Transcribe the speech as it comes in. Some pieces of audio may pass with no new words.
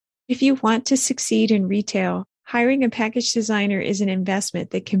If you want to succeed in retail, hiring a package designer is an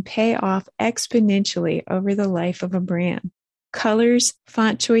investment that can pay off exponentially over the life of a brand. Colors,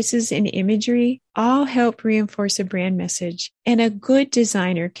 font choices, and imagery all help reinforce a brand message, and a good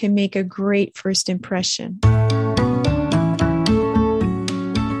designer can make a great first impression.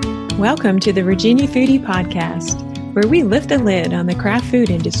 Welcome to the Virginia Foodie Podcast, where we lift the lid on the craft food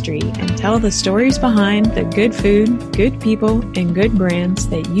industry and tell the stories behind the good food, good people, and good brands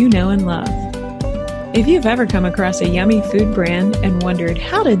that you know and love. If you've ever come across a yummy food brand and wondered,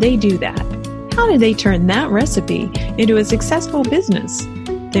 how did they do that? How did they turn that recipe into a successful business?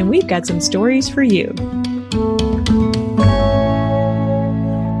 Then we've got some stories for you.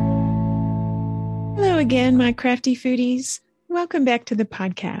 Hello again, my crafty foodies. Welcome back to the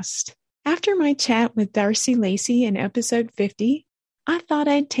podcast. After my chat with Darcy Lacey in episode 50, I thought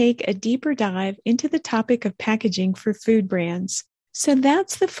I'd take a deeper dive into the topic of packaging for food brands. So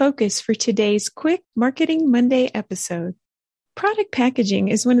that's the focus for today's quick Marketing Monday episode. Product packaging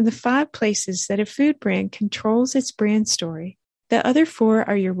is one of the 5 places that a food brand controls its brand story. The other 4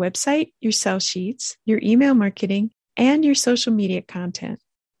 are your website, your sell sheets, your email marketing, and your social media content.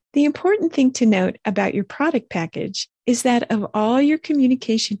 The important thing to note about your product package is that of all your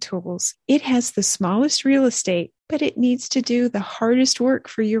communication tools, it has the smallest real estate, but it needs to do the hardest work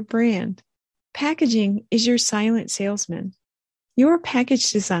for your brand. Packaging is your silent salesman. Your package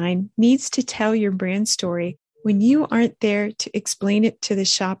design needs to tell your brand story when you aren't there to explain it to the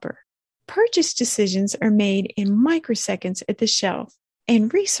shopper. Purchase decisions are made in microseconds at the shelf,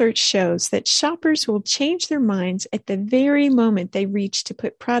 and research shows that shoppers will change their minds at the very moment they reach to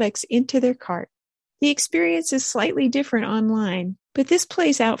put products into their cart. The experience is slightly different online, but this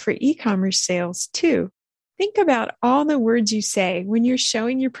plays out for e-commerce sales too. Think about all the words you say when you're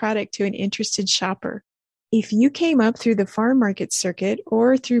showing your product to an interested shopper. If you came up through the farm market circuit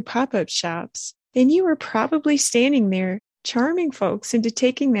or through pop-up shops, then you were probably standing there charming folks into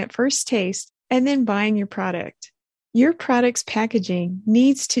taking that first taste and then buying your product. Your product's packaging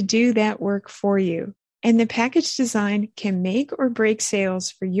needs to do that work for you, and the package design can make or break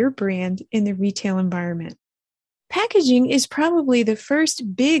sales for your brand in the retail environment. Packaging is probably the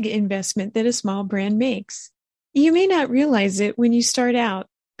first big investment that a small brand makes. You may not realize it when you start out,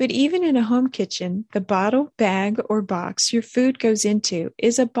 but even in a home kitchen, the bottle, bag, or box your food goes into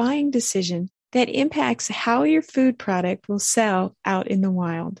is a buying decision that impacts how your food product will sell out in the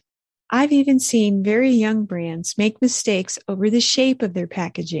wild. I've even seen very young brands make mistakes over the shape of their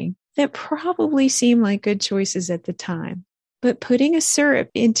packaging that probably seem like good choices at the time. But putting a syrup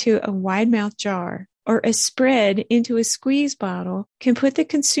into a wide-mouth jar or a spread into a squeeze bottle can put the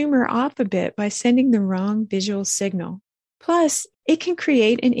consumer off a bit by sending the wrong visual signal. Plus, it can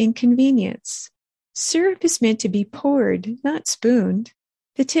create an inconvenience. Syrup is meant to be poured, not spooned.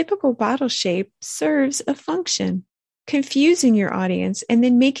 The typical bottle shape serves a function. Confusing your audience and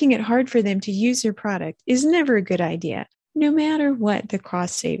then making it hard for them to use your product is never a good idea, no matter what the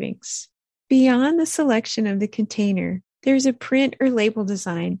cost savings. Beyond the selection of the container, there's a print or label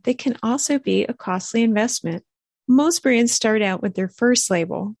design that can also be a costly investment. Most brands start out with their first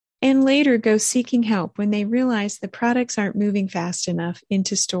label and later go seeking help when they realize the products aren't moving fast enough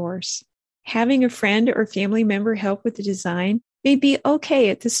into stores. Having a friend or family member help with the design may be okay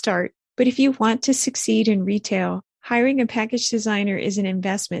at the start, but if you want to succeed in retail, hiring a package designer is an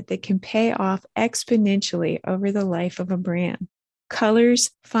investment that can pay off exponentially over the life of a brand. Colors,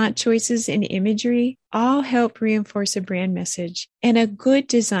 font choices, and imagery all help reinforce a brand message, and a good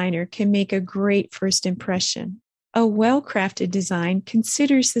designer can make a great first impression. A well-crafted design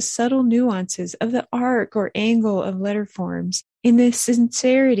considers the subtle nuances of the arc or angle of letter forms and the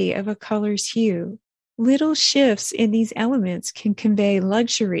sincerity of a color's hue. Little shifts in these elements can convey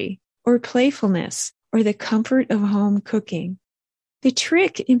luxury or playfulness or the comfort of home cooking. The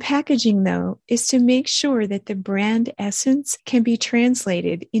trick in packaging, though, is to make sure that the brand essence can be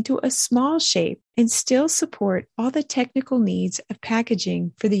translated into a small shape and still support all the technical needs of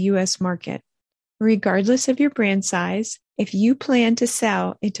packaging for the U.S. market. Regardless of your brand size, if you plan to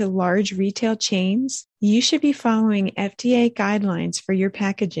sell into large retail chains, you should be following FDA guidelines for your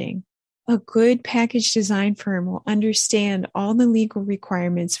packaging. A good package design firm will understand all the legal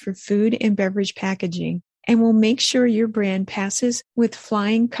requirements for food and beverage packaging and will make sure your brand passes with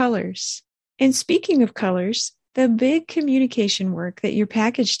flying colors. And speaking of colors, the big communication work that your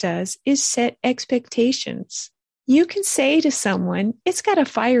package does is set expectations. You can say to someone, "It's got a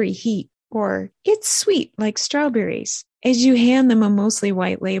fiery heat," or "It's sweet like strawberries," as you hand them a mostly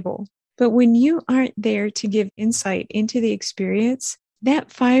white label. But when you aren't there to give insight into the experience,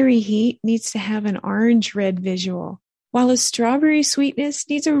 that fiery heat needs to have an orange-red visual. while a strawberry sweetness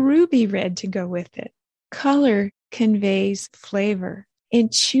needs a ruby red to go with it. Color conveys flavor,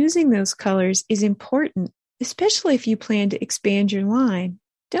 and choosing those colors is important, especially if you plan to expand your line.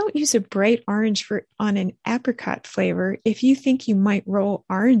 Don't use a bright orange on an apricot flavor if you think you might roll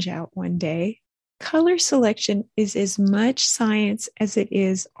orange out one day. Color selection is as much science as it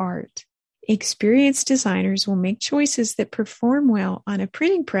is art. Experienced designers will make choices that perform well on a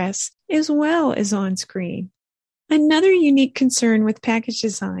printing press as well as on screen. Another unique concern with package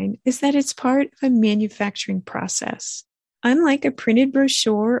design is that it's part of a manufacturing process. Unlike a printed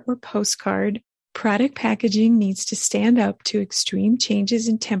brochure or postcard, product packaging needs to stand up to extreme changes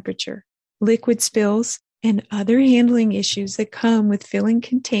in temperature, liquid spills, and other handling issues that come with filling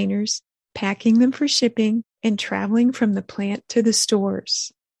containers, packing them for shipping, and traveling from the plant to the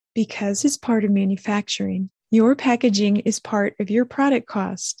stores. Because it's part of manufacturing, your packaging is part of your product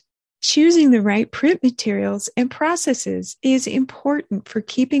cost. Choosing the right print materials and processes is important for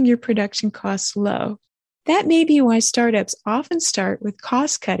keeping your production costs low. That may be why startups often start with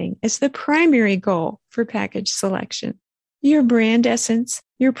cost cutting as the primary goal for package selection. Your brand essence,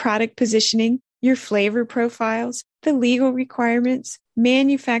 your product positioning, your flavor profiles, the legal requirements,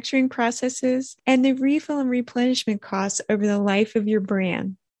 manufacturing processes, and the refill and replenishment costs over the life of your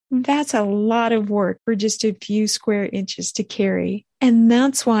brand. That's a lot of work for just a few square inches to carry. And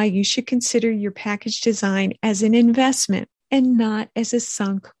that's why you should consider your package design as an investment and not as a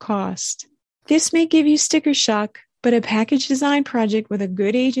sunk cost. This may give you sticker shock, but a package design project with a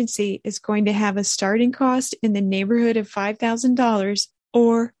good agency is going to have a starting cost in the neighborhood of $5,000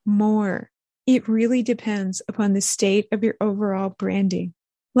 or more. It really depends upon the state of your overall branding.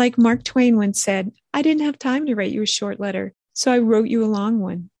 Like Mark Twain once said, "I didn't have time to write you a short letter, so I wrote you a long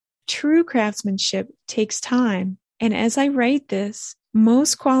one." True craftsmanship takes time, and as I write this,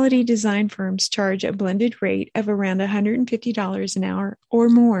 most quality design firms charge a blended rate of around $150 an hour or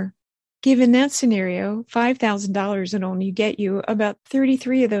more. Given that scenario, $5,000 would only get you about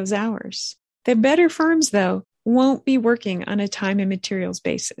 33 of those hours. The better firms, though, won't be working on a time and materials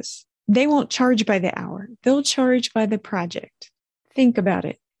basis. They won't charge by the hour. They'll charge by the project. Think about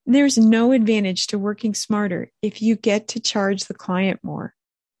it. There's no advantage to working smarter if you get to charge the client more.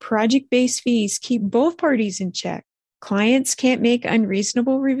 Project-based fees keep both parties in check. Clients can't make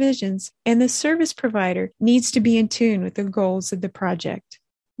unreasonable revisions, and the service provider needs to be in tune with the goals of the project.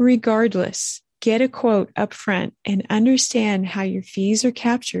 Regardless, get a quote up front and understand how your fees are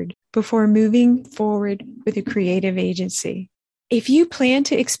captured before moving forward with a creative agency. If you plan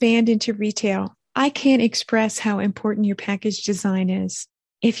to expand into retail, I can't express how important your package design is.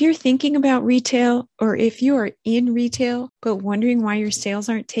 If you're thinking about retail, or if you are in retail but wondering why your sales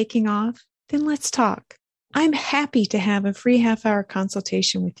aren't taking off, then let's talk. I'm happy to have a free half-hour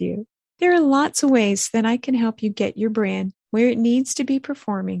consultation with you. There are lots of ways that I can help you get your brand where it needs to be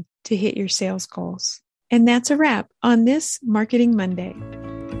performing to hit your sales goals. And that's a wrap on this Marketing Monday.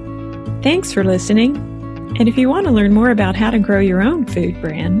 Thanks for listening. And if you want to learn more about how to grow your own food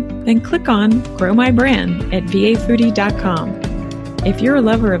brand, then click on Grow My Brand at vafoodie.com. If you're a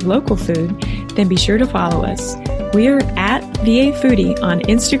lover of local food, then be sure to follow us. We are at VA Foodie on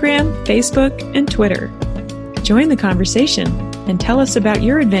Instagram, Facebook, and Twitter. Join the conversation and tell us about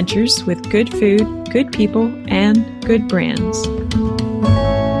your adventures with good food, good people, and good brands.